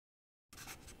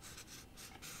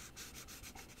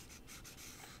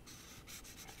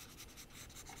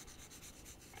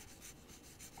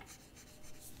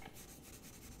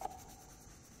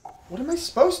What am I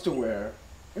supposed to wear?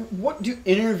 What do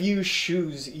interview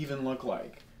shoes even look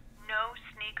like? No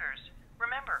sneakers.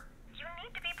 Remember, you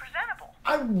need to be presentable.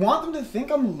 I want them to think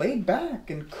I'm laid back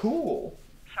and cool.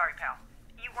 Sorry, pal.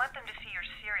 You want them to see you're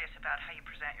serious about how you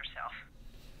present yourself.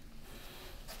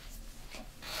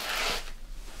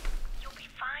 You'll be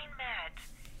fine, Mads.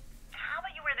 How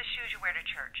about you wear the shoes you wear to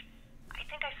church? I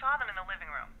think I saw them in the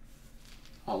living room.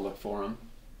 I'll look for them.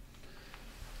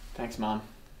 Thanks, Mom.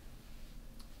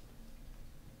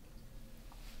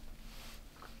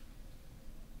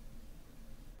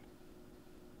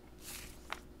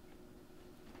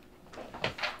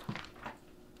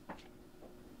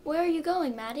 Where are you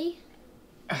going, Maddie?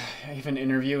 I have an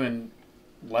interview in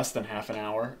less than half an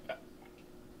hour.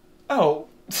 Oh,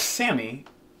 Sammy,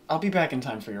 I'll be back in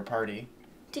time for your party.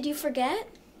 Did you forget?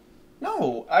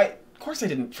 No, of course I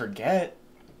didn't forget.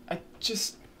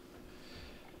 It's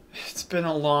been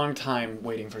a long time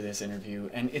waiting for this interview,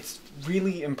 and it's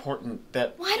really important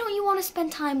that... Why don't you want to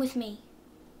spend time with me?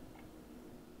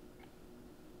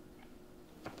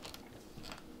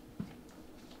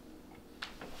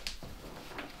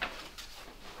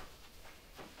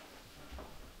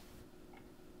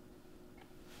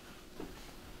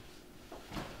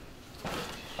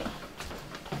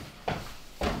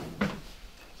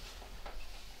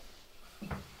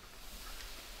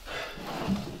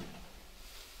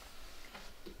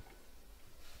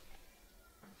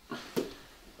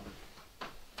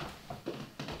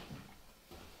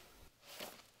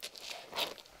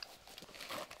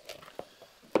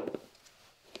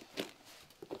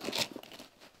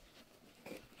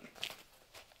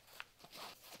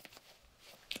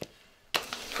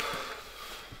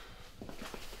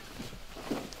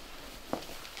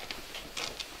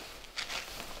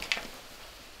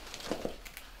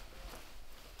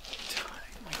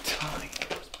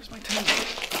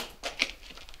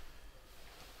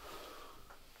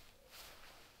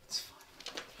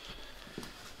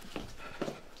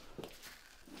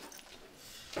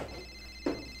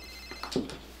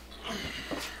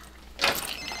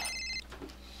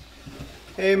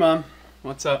 Hey, Mom.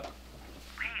 What's up? Hey,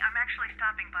 I'm actually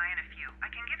stopping by in a few. I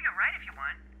can give you a ride if you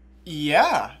want.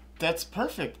 Yeah, that's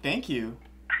perfect. Thank you.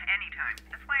 Anytime.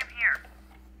 That's why I'm here.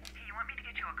 Hey, you want me to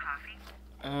get you a coffee?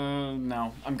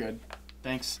 No. I'm good.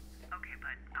 Thanks. Okay,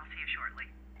 bud. I'll see you shortly.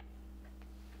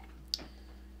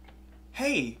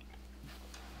 Hey!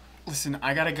 Listen,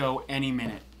 I gotta go any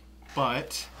minute.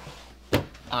 But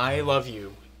I love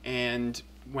you. And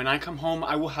when I come home,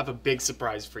 I will have a big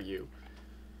surprise for you.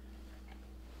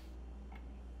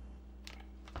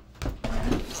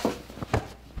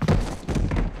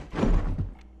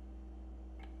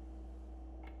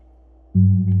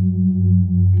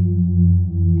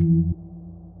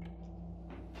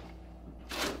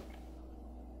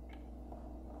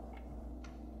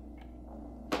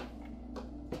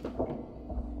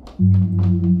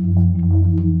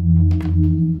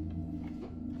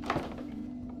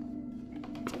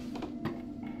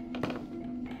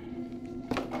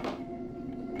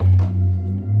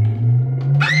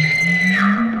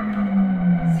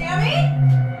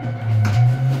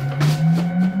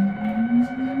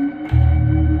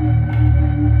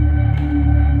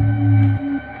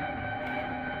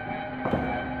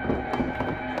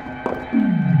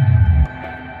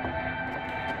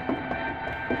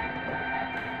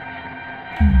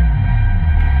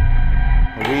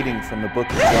 From the book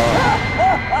of John.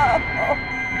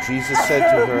 Jesus said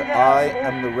to her, I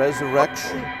am the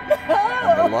resurrection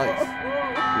and the life.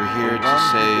 We're here to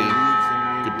say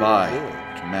goodbye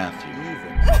to Matthew.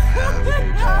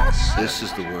 This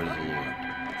is the word of the Lord.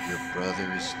 Your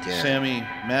brother is dead. Sammy,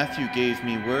 Matthew gave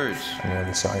me words.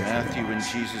 Matthew and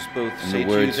Jesus both say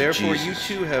to you, therefore you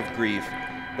too have grief,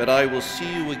 but I will see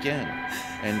you again,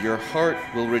 and your heart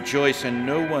will rejoice, and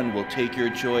no one will take your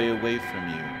joy away from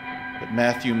you. But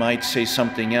Matthew might say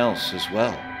something else as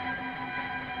well.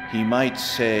 He might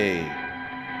say,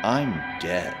 I'm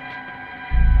dead.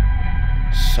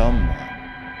 Someone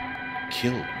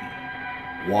killed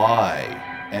me. Why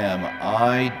am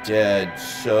I dead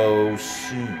so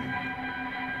soon?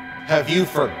 Have you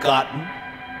forgotten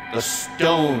the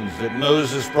stones that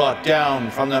Moses brought down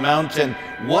from the mountain?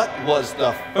 What was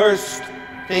the first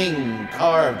thing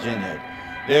carved in it?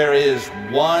 There is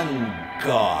one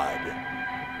God.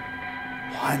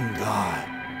 One God.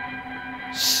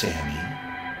 Sammy,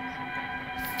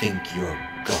 think you're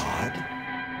God?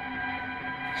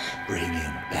 Bring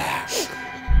him back.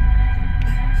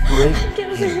 Bring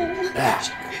him back.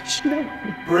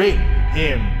 Bring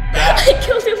him back. I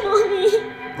killed him, Mommy.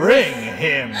 Bring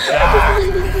him back.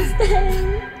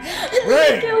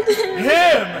 Bring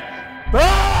him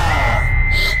back.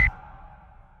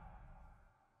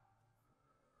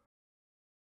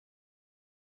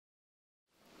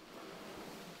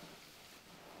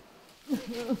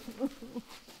 No.